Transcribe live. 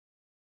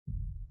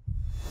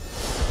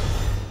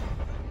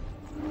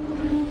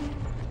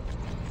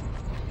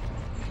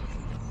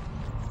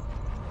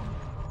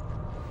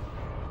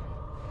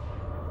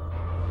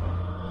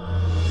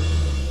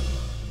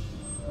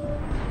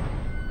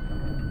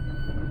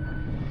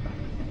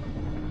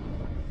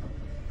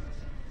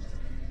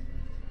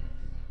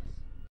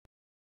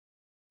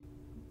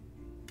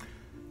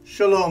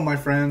Shalom, my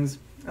friends.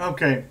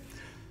 Okay,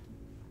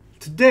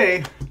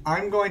 today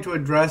I'm going to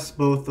address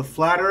both the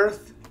flat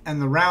earth and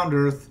the round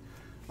earth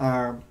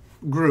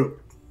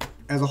group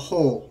as a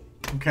whole,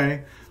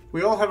 okay?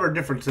 We all have our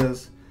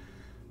differences.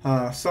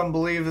 Some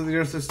believe that the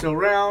earth is still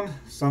round,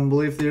 some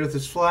believe the earth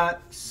is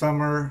flat,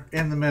 some are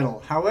in the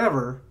middle.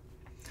 However,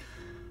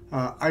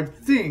 I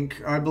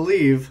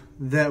believe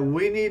that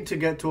we need to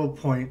get to a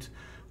point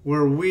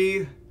where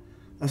we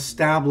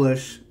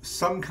establish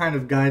some kind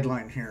of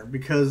guideline here,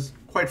 because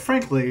quite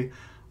frankly,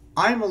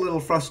 I'm a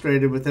little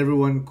frustrated with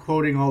everyone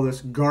quoting all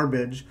this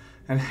garbage,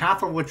 and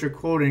half of what you're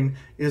quoting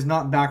is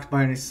not backed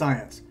by any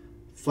science.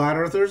 Flat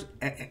earthers,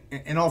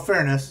 in all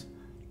fairness,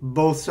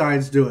 both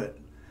sides do it.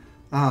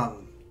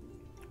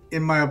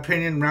 In my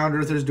opinion, round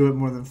earthers do it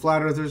more than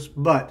flat earthers,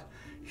 but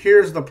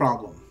here's the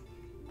problem.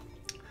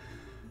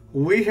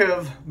 We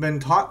have been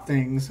taught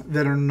things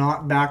that are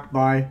not backed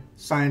by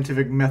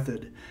scientific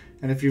method.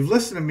 And if you've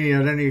listened to me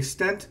at any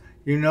extent,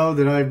 you know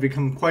that I've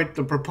become quite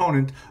the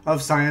proponent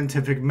of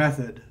scientific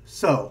method.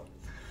 So,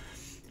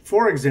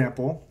 for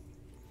example,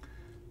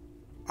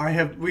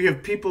 we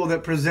have people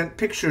that present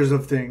pictures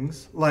of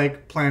things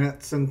like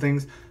planets and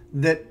things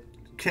that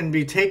can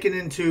be taken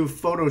into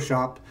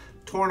Photoshop,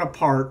 torn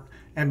apart,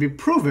 and be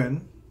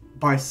proven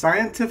by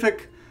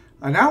scientific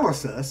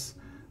analysis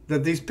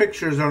that these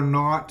pictures are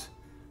not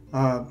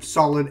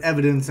solid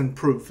evidence and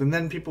proof. And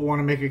then people want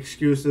to make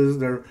excuses.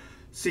 They're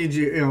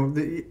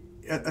CGI,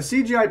 a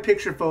CGI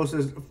picture, folks,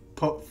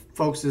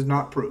 is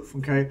not proof.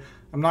 Okay,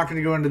 I'm not going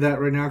to go into that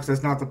right now because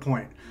that's not the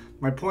point.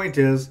 My point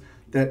is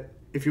that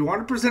if you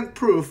want to present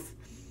proof,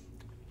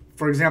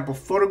 for example,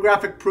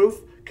 photographic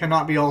proof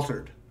cannot be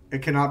altered.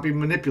 It cannot be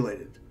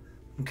manipulated.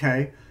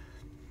 Okay,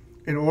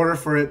 in order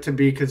for it to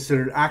be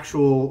considered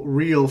actual,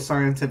 real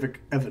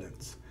scientific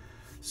evidence.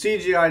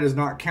 CGI does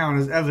not count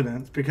as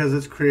evidence because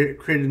it's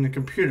created in a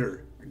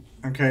computer.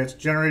 Okay, it's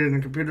generated in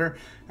a computer,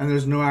 and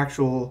there's no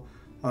actual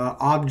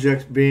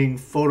object being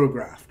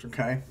photographed.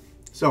 Okay,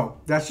 so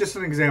that's just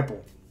an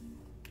example.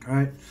 All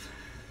right,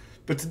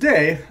 but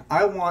today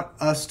I want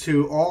us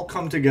to all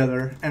come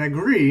together and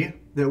agree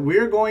that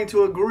we're going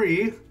to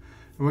agree, and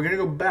we're going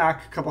to go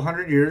back a couple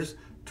hundred years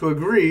to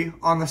agree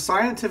on the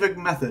scientific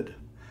method.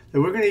 That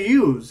we're going to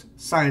use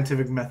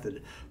scientific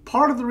method.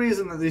 Part of the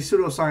reason that these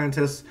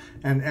pseudoscientists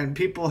and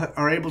people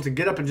are able to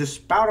get up and just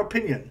spout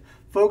opinion,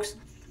 folks,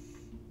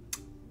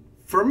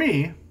 for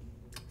me,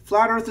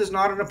 flat earth is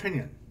not an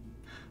opinion.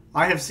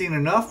 I have seen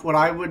enough what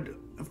I would,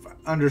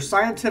 under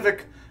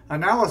scientific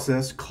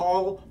analysis,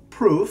 call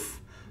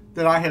proof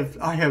that I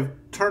have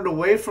turned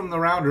away from the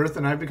round earth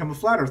and I've become a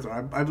flat earther.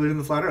 I believe in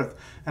the flat earth.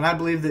 And I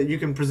believe that you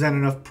can present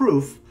enough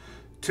proof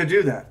to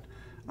do that.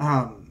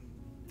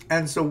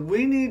 And so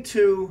we need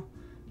to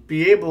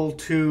be able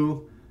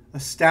to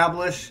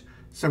establish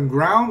some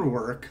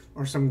groundwork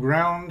or some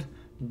ground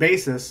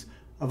basis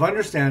of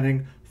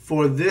understanding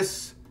for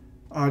this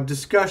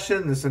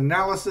discussion, this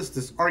analysis,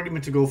 this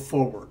argument to go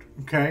forward.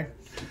 Okay?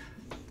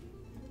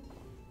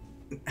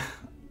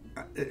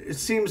 It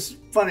seems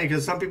funny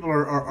because some people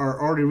are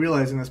already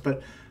realizing this,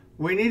 but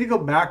we need to go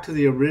back to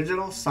the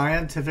original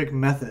scientific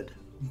method.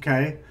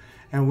 Okay?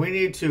 And we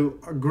need to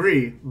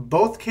agree,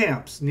 both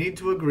camps need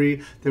to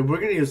agree that we're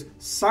going to use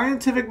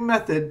scientific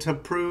method to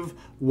prove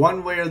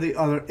one way or the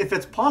other, if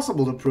it's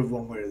possible to prove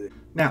one way or the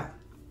other.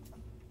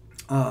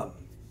 Now,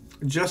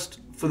 just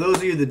for those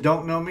of you that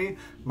don't know me,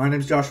 my name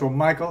is Joshua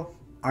Michael.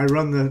 I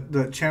run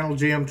the channel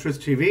JM Truth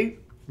TV,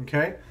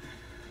 okay?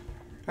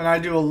 And I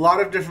do a lot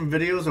of different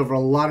videos over a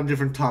lot of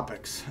different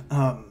topics.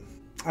 I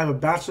have a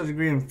bachelor's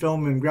degree in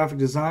film and graphic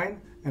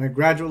design and a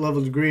graduate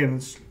level degree in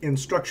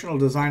instructional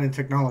design and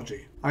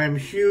technology. I am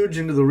huge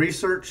into the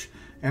research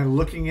and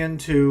looking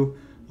into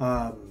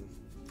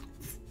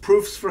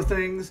proofs for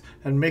things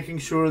and making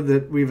sure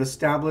that we've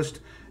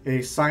established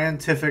a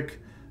scientific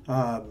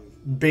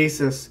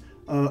basis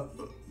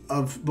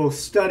of both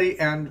study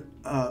and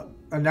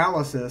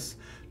analysis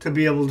to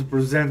be able to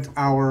present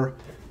our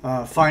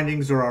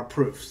findings or our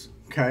proofs.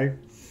 Okay,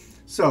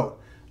 so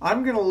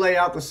I'm going to lay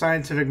out the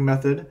scientific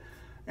method.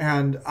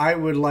 And I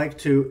would like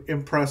to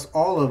impress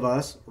all of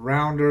us,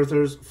 round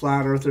earthers,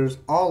 flat earthers,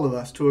 all of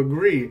us, to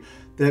agree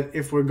that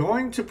if we're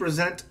going to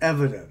present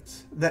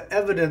evidence, the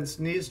evidence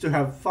needs to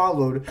have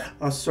followed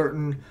a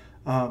certain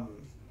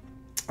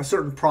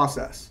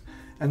process.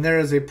 And there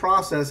is a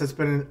process that's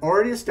been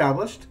already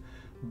established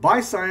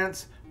by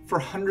science for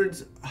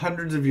hundreds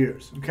of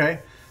years. Okay,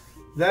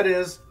 that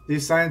is the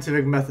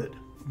scientific method.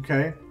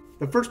 Okay,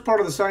 the first part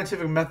of the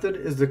scientific method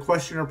is the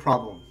question or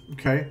problem.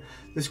 Okay,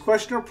 this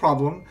question or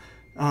problem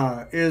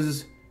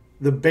is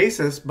the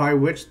basis by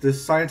which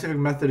this scientific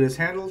method is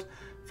handled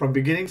from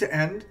beginning to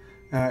end,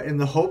 in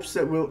the hopes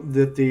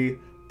that the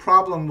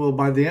problem will,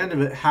 by the end of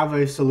it, have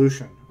a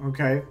solution.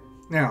 Okay.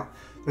 Now,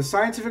 the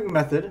scientific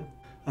method,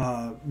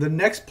 the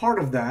next part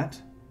of that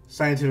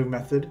scientific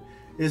method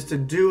is to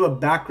do a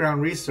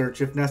background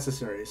research if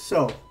necessary.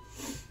 So,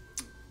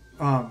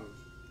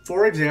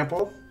 for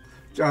example,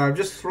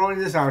 just throwing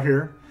this out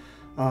here,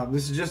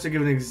 this is just to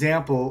give an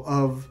example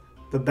of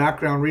the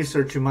background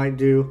research you might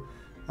do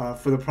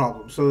for the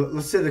problem. So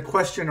let's say the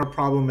question or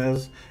problem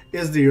is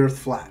the Earth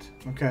flat?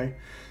 Okay.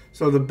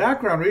 So the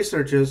background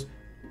research is,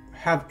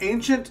 have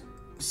ancient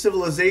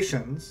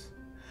civilizations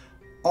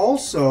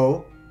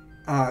also,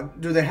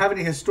 do they have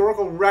any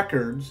historical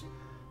records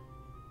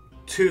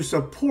to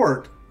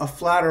support a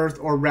flat Earth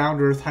or round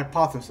Earth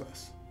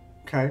hypothesis?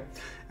 Okay.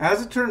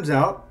 As it turns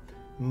out,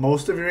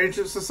 most of your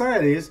ancient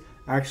societies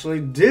actually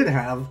did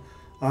have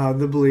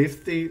the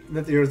belief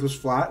that the Earth was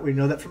flat. We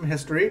know that from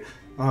history.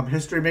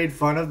 History made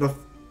fun of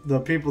the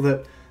people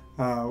that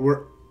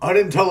were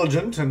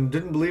unintelligent and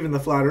didn't believe in the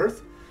flat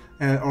Earth,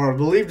 or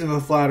believed in the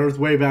flat Earth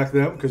way back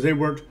then, because they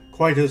weren't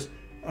quite as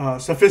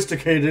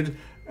sophisticated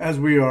as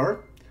we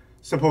are,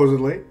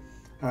 supposedly,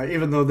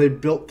 even though they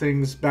built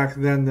things back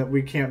then that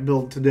we can't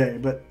build today.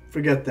 But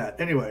forget that.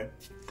 Anyway,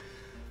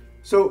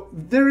 so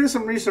there is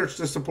some research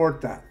to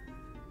support that.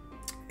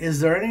 Is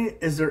there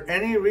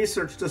any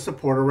research to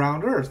support a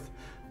round Earth?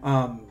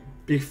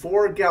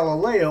 Before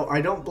Galileo,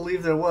 I don't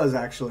believe there was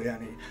actually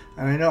any.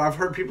 And I know I've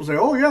heard people say,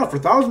 oh yeah, for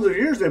thousands of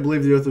years they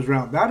believed the Earth was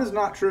round. That is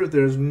not true.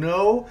 There's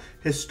no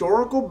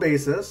historical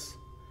basis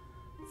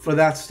for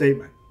that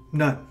statement.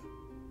 None.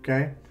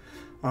 Okay?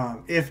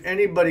 If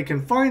anybody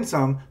can find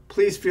some,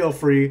 please feel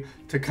free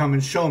to come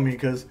and show me.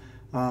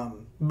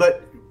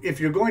 But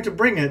if you're going to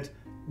bring it,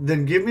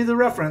 then give me the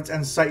reference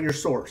and cite your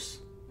source.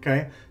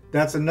 Okay?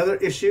 That's another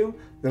issue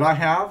that I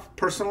have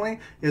personally,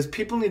 is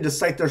people need to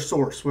cite their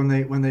source when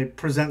they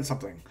present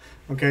something.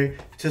 Okay?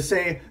 To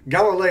say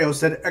Galileo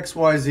said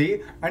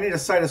XYZ, I need to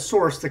cite a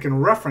source that can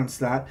reference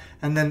that,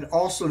 and then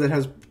also that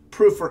has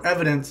proof or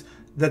evidence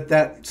that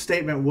that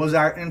statement was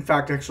in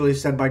fact actually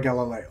said by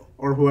Galileo,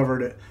 or whoever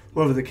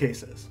the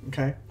case is.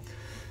 Okay?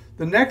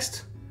 The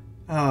next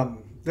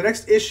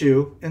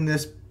issue in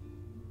this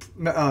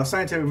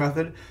scientific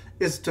method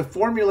is to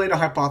formulate a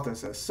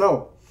hypothesis.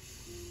 So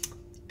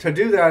to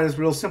do that is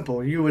real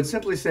simple. You would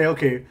simply say,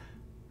 okay,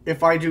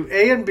 if I do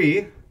A and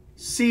B,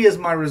 C is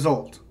my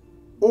result.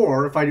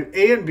 Or if I do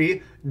A and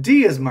B,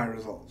 D is my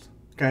result.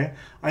 Okay?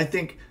 I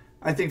think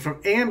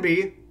from A and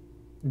B,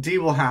 D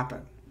will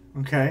happen.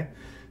 Okay?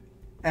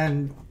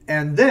 And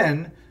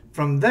then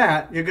from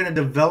that, you're going to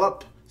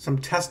develop some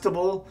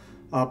testable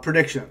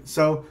predictions.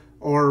 So,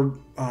 or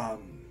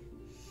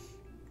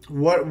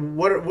what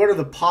are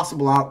the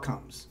possible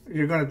outcomes?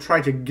 You're going to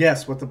try to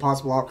guess what the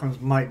possible outcomes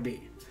might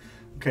be.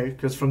 Okay,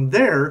 because from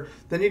there,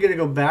 then you're going to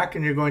go back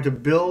and you're going to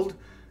build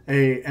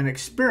an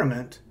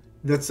experiment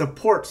that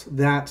supports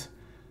that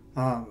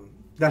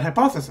that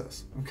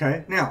hypothesis.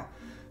 Okay, now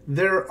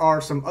there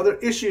are some other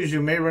issues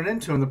you may run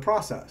into in the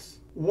process.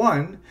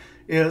 One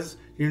is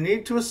you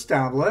need to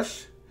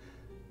establish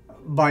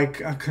by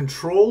a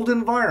controlled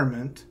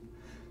environment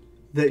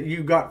that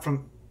you got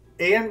from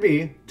A and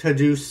B to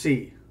do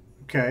C.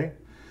 Okay,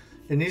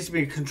 it needs to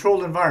be a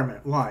controlled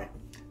environment. Why?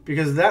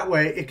 Because that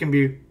way it can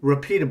be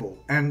repeatable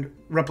and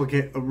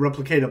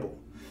replicatable.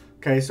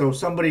 Okay, so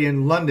somebody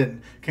in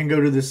London can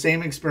go to the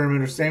same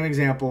experiment or same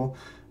example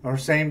or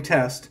same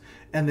test,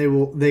 and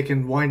they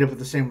can wind up with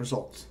the same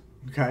results.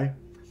 Okay.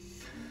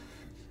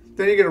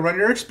 Then you're going to run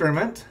your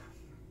experiment,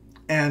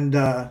 and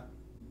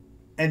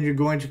you're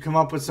going to come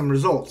up with some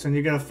results, and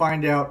you're going to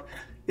find out,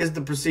 is the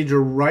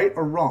procedure right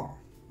or wrong?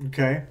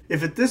 Okay.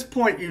 If at this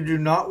point you do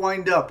not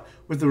wind up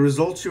with the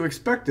results you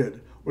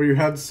expected, or you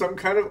had some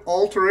kind of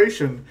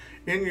alteration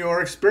in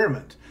your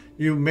experiment,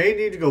 you may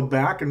need to go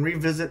back and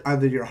revisit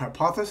either your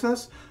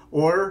hypothesis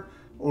or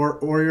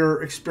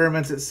your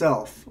experiment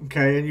itself.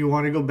 Okay, and you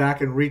want to go back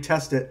and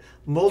retest it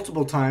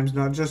multiple times,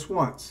 not just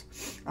once.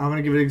 I'm going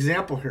to give an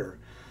example here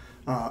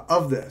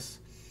of this.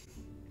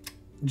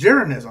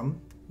 Jeranism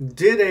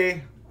did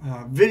a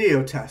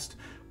video test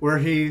where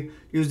he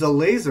used a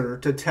laser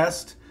to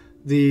test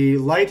the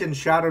light and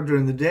shadow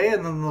during the day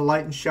and then the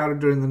light and shadow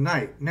during the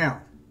night.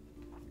 Now,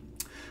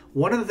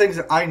 one of the things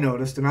that I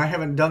noticed, and I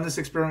haven't done this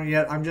experiment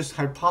yet, I'm just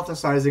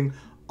hypothesizing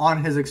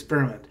on his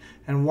experiment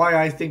and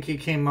why I think he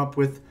came up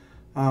with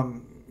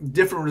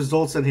different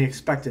results than he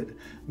expected.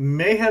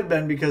 May have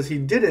been because he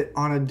did it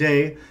on a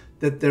day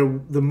that the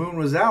moon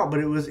was out, but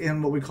it was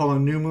in what we call a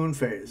new moon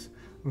phase.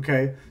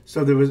 Okay,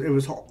 so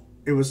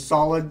it was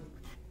solid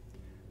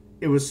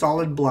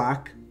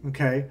black.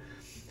 Okay,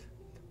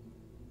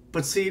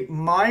 but see,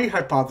 my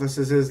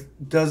hypothesis is,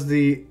 does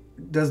the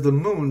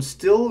moon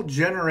still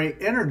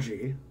generate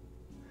energy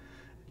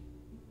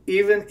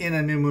even in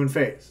a new moon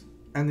phase?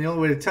 And the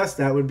only way to test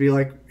that would be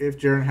like if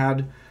Jaren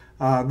had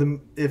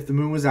if the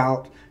moon was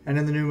out and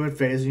in the new moon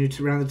phase, and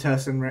you ran the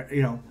test,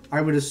 and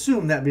I would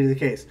assume that'd be the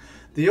case.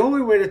 The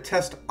only way to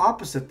test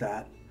opposite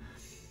that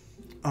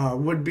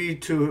would be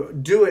to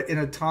do it in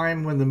a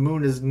time when the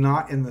moon is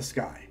not in the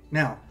sky.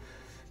 Now,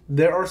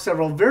 there are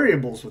several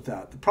variables with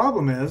that. The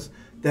problem is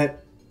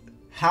that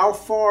how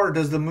far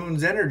does the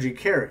moon's energy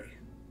carry?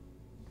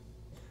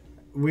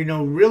 We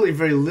know really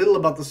very little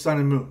about the sun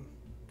and moon.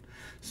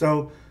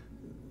 So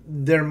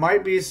there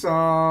might be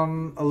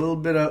a little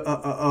bit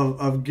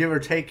of give or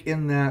take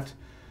in that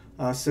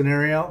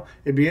scenario.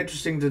 It'd be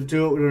interesting to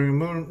do it during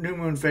a new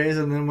moon phase,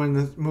 and then when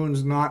the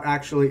moon's not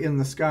actually in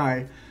the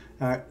sky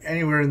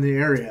anywhere in the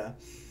area.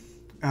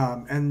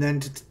 and then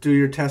to do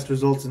your test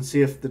results and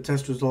see if the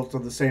test results are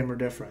the same or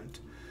different.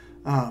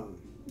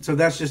 So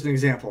that's just an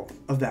example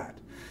of that.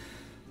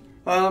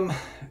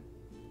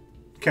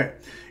 Okay.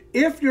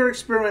 If your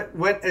experiment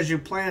went as you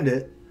planned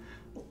it,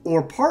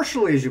 or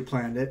partially as you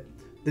planned it,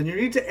 then you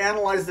need to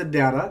analyze the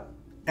data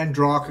and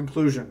draw a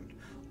conclusion,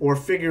 or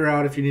figure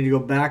out if you need to go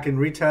back and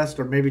retest,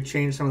 or maybe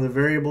change some of the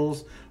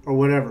variables or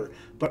whatever.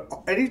 But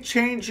any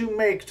change you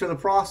make to the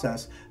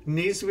process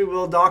needs to be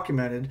well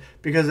documented,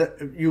 because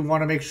you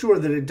want to make sure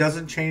that it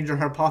doesn't change your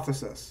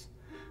hypothesis.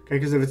 Okay,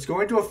 because if it's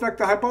going to affect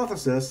the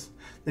hypothesis,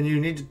 then you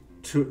need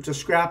to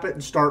scrap it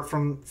and start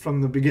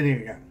from the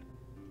beginning again.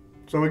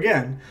 So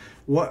again,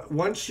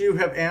 once you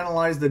have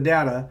analyzed the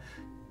data,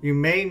 you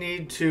may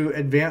need to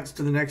advance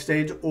to the next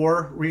stage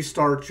or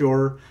restart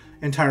your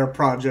entire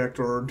project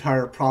or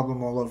entire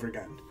problem all over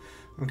again.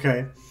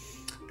 Okay.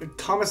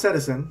 Thomas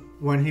Edison,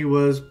 when he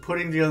was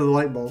putting together the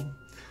light bulb,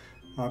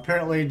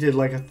 apparently did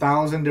like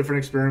 1,000 different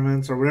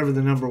experiments or whatever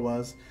the number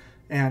was,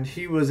 and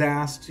he was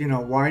asked,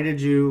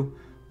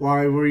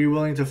 why were you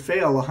willing to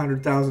fail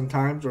 100,000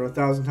 times or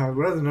 1,000 times,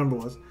 whatever the number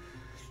was?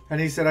 And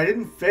he said, I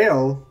didn't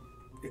fail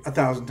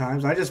 1,000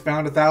 times. I just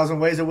found 1,000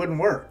 ways it wouldn't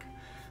work.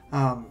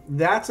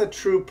 That's a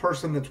true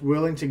person that's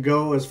willing to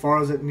go as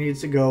far as it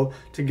needs to go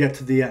to get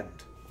to the end.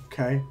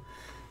 Okay,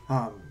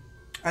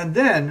 and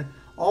then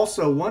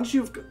also once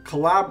you've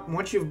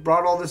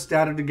brought all this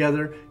data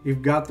together,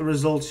 you've got the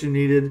results you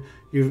needed,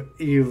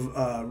 you've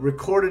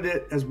recorded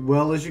it as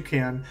well as you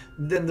can.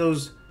 Then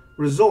those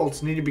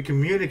results need to be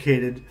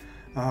communicated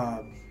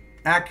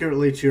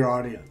accurately to your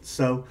audience.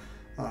 So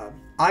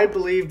I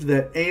believed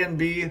that A and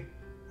B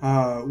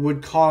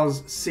would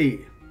cause C.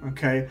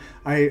 Okay,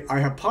 I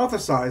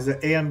hypothesized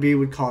that A and B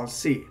would cause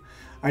C.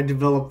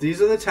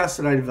 These are the tests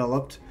that I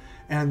developed,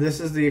 and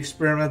this is the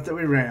experiment that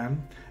we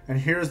ran, and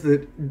here's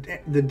the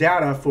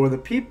data for the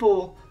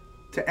people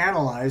to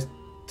analyze,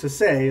 to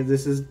say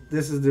this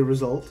is the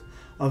result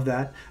of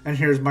that, and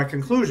here's my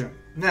conclusion.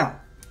 Now,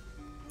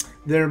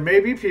 there may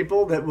be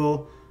people that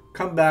will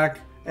come back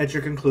at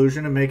your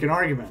conclusion and make an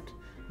argument.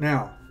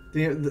 Now,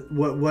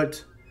 where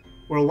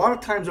a lot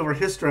of times over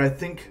history I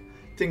think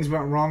things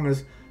went wrong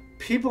is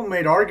people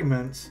made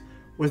arguments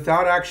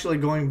without actually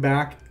going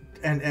back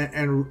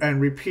and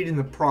repeating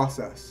the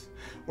process,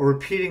 or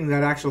repeating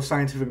that actual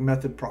scientific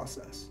method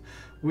process.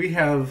 We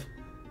have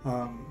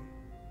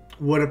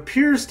what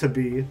appears to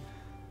be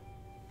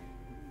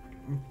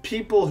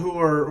people who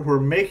are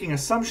making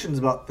assumptions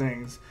about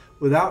things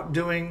without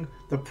doing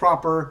the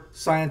proper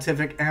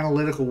scientific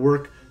analytical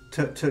work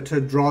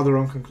to draw their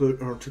own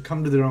conclusion, or to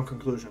come to their own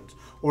conclusions,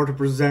 or to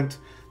present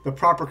the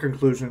proper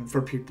conclusion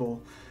for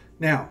people.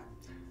 Now,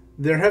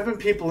 there have been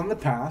people in the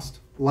past,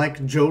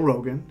 like Joe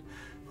Rogan,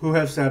 who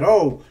have said,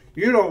 oh,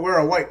 you don't wear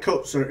a white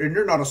coat, sir, and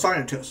you're not a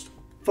scientist.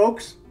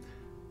 Folks,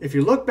 if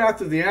you look back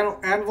through the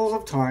annals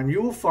of time,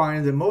 you will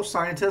find that most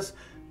scientists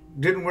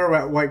didn't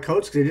wear white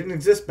coats because they didn't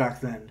exist back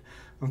then.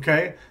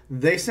 Okay?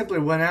 They simply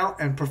went out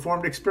and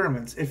performed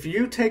experiments. If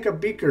you take a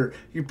beaker,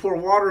 you pour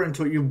water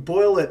into it, you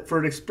boil it for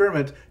an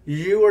experiment,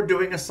 you are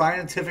doing a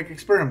scientific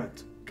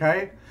experiment.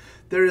 Okay?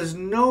 There is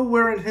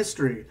nowhere in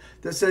history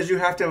that says you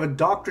have to have a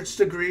doctorate's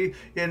degree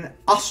in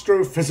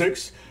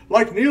astrophysics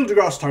like Neil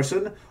deGrasse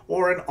Tyson,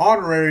 or an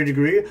honorary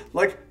degree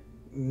like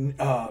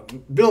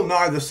Bill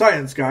Nye the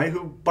Science Guy,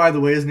 who, by the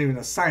way, isn't even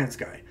a science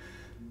guy.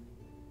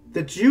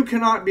 That you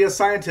cannot be a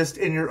scientist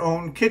in your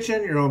own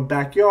kitchen, your own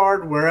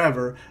backyard,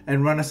 wherever,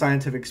 and run a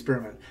scientific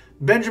experiment.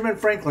 Benjamin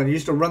Franklin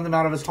used to run them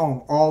out of his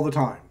home all the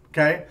time.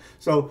 Okay?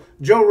 So,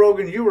 Joe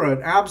Rogan, you were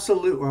an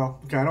absolute, well,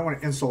 okay, I don't want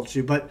to insult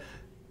you, but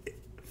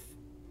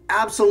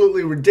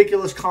absolutely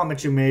ridiculous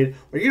comment you made.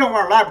 Well, you don't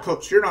wear lab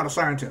coats, you're not a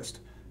scientist.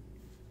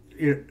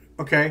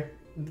 Okay?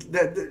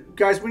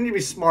 Guys, we need to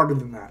be smarter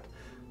than that.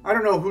 I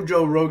don't know who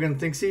Joe Rogan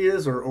thinks he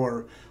is,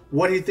 or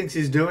what he thinks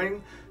he's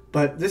doing,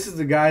 but this is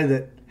the guy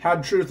that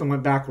had truth and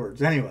went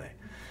backwards. Anyway,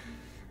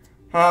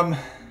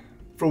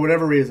 for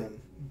whatever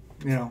reason,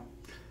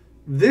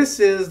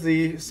 this is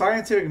the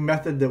scientific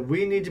method that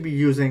we need to be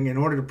using in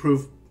order to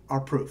prove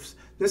our proofs.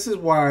 This is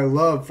why I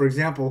love, for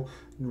example,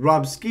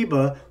 Rob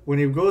Skiba, when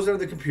he goes into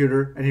the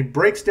computer and he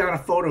breaks down a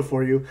photo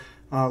for you,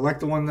 like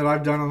the one that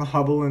I've done on the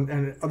Hubble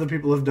and other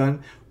people have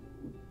done,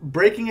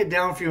 breaking it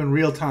down for you in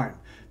real time.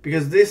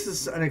 Because this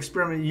is an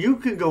experiment. You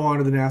can go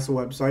onto the NASA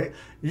website,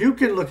 you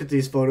can look at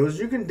these photos,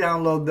 you can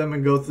download them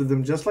and go through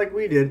them just like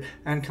we did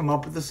and come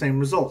up with the same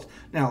results.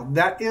 Now,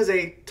 that is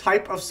a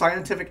type of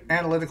scientific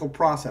analytical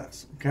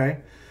process, okay,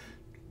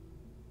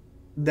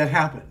 that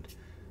happened.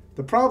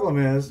 The problem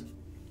is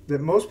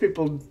that most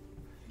people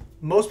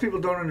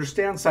don't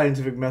understand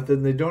scientific method,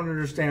 and they don't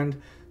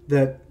understand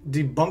that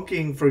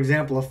debunking, for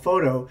example, a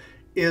photo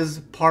is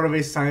part of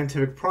a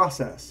scientific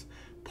process.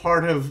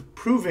 Part of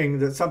proving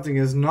that something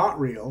is not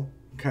real,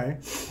 okay,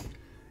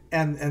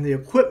 and the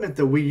equipment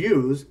that we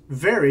use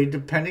vary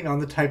depending on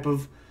the type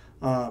of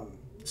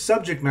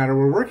subject matter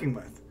we're working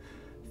with.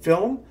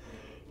 Film,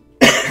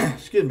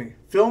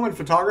 film and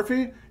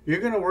photography,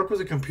 you're going to work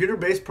with a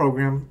computer-based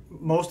program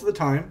most of the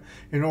time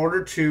in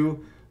order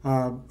to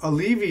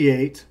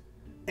alleviate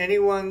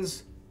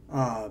anyone's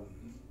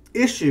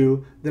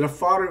issue that a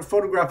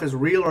photograph is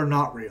real or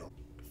not real.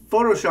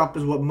 Photoshop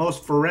is what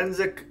most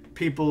forensic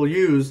people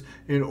use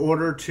in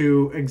order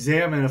to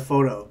examine a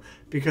photo,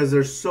 because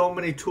there's so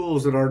many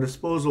tools at our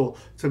disposal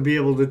to be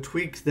able to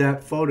tweak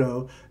that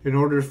photo in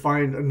order to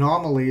find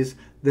anomalies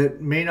that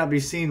may not be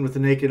seen with the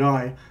naked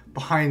eye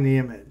behind the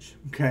image.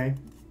 Okay,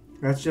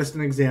 that's just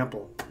an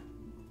example.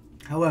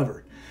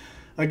 However,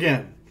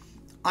 again,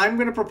 I'm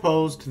going to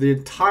propose to the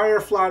entire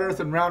Flat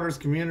Earth and Rounders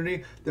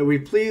community that we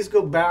please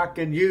go back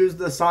and use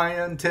the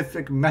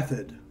scientific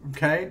method.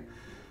 Okay,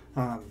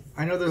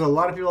 I know there's a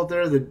lot of people out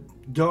there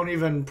that don't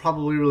even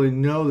probably really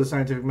know the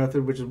scientific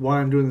method, which is why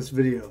I'm doing this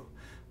video.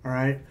 All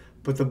right,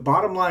 but the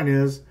bottom line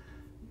is,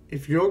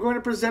 if you're going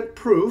to present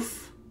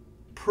proof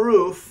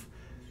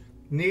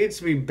needs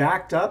to be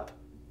backed up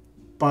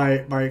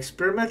by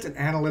experiment and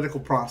analytical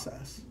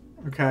process.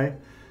 Okay,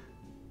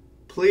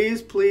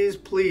 please, please,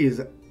 please,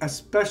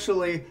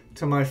 especially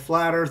to my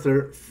flat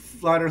earther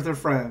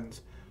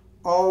friends,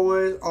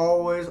 always,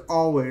 always,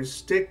 always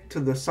stick to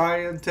the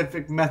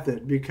scientific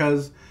method,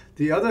 because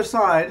the other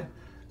side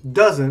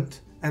doesn't,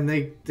 and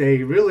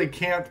they really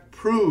can't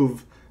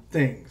prove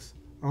things.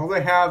 All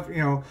they have,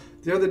 you know,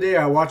 the other day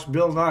I watched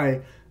Bill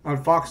Nye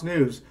on Fox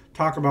News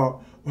talk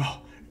about,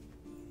 well,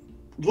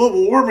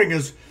 global warming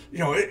is, you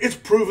know, it's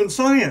proven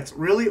science.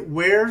 Really?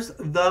 Where's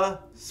the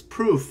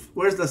proof?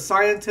 Where's the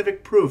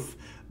scientific proof?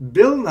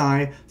 Bill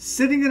Nye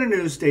sitting in a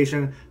news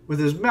station with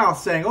his mouth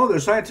saying, oh,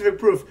 there's scientific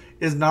proof,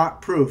 is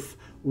not proof.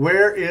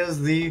 Where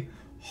is the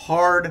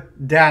hard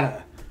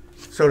data,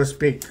 so to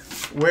speak?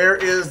 Where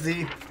is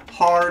the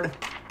hard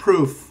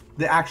proof,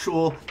 the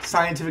actual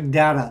scientific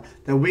data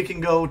that we can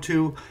go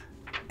to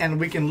and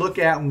we can look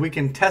at and we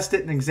can test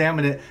it and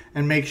examine it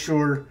and make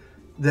sure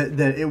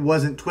that it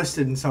wasn't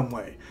twisted in some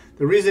way?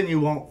 The reason you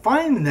won't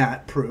find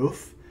that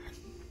proof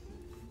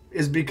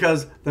is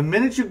because the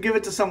minute you give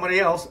it to somebody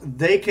else,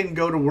 they can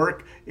go to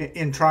work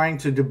in trying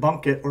to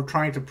debunk it or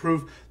trying to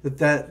prove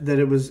that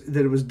it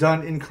was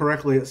done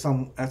incorrectly at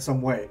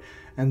some way.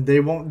 And they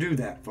won't do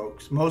that,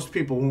 folks. Most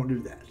people won't do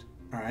that.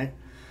 All right,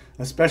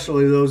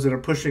 especially those that are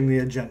pushing the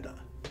agenda.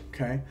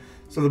 Okay,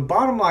 so the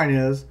bottom line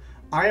is,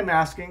 I am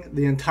asking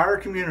the entire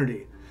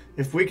community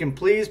if we can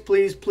please,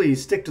 please,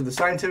 please stick to the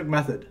scientific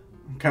method.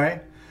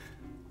 Okay,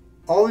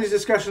 all these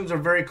discussions are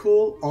very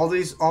cool. All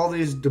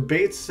these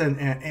debates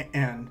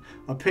and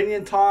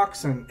opinion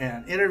talks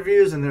and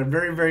interviews, and they're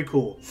very, very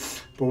cool.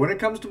 But when it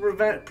comes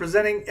to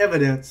presenting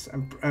evidence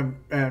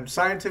and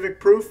scientific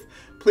proof,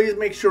 please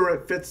make sure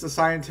it fits the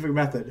scientific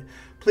method.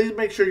 Please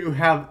make sure you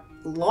have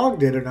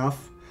logged it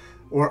enough,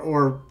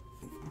 or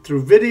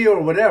through video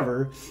or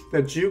whatever,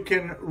 that you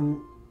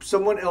can,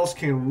 someone else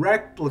can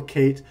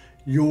replicate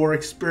your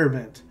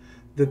experiment,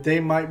 that they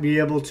might be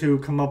able to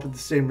come up with the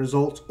same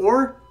results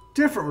or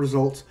different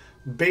results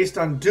based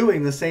on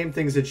doing the same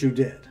things that you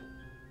did.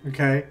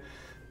 Okay,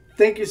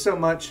 thank you so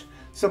much.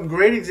 Some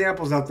great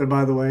examples out there,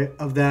 by the way,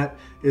 of that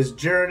is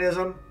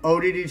Jeranism,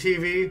 ODD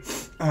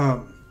TV,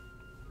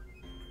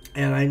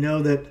 and I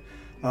know that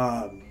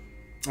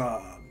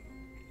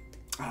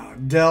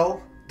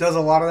Dell does a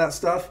lot of that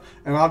stuff,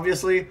 and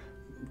obviously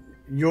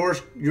your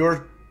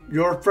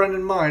friend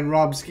and mine,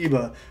 Rob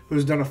Skiba,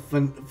 who's done a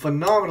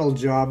phenomenal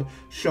job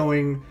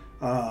showing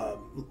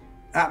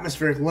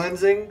atmospheric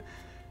lensing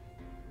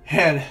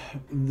and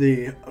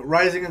the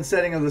rising and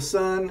setting of the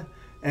sun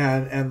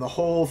and the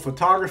whole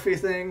photography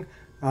thing.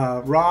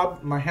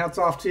 Rob, my hats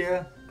off to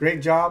you.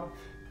 Great job.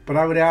 But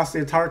I would ask the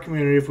entire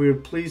community if we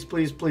would please,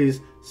 please, please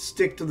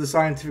stick to the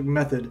scientific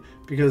method,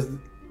 because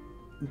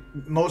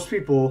most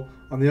people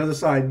on the other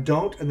side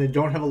don't, and they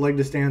don't have a leg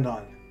to stand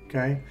on.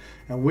 Okay?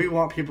 And we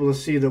want people to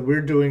see that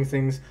we're doing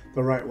things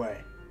the right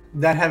way.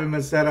 That having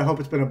been said, I hope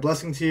it's been a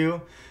blessing to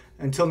you.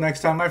 Until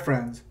next time, my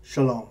friends,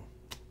 shalom.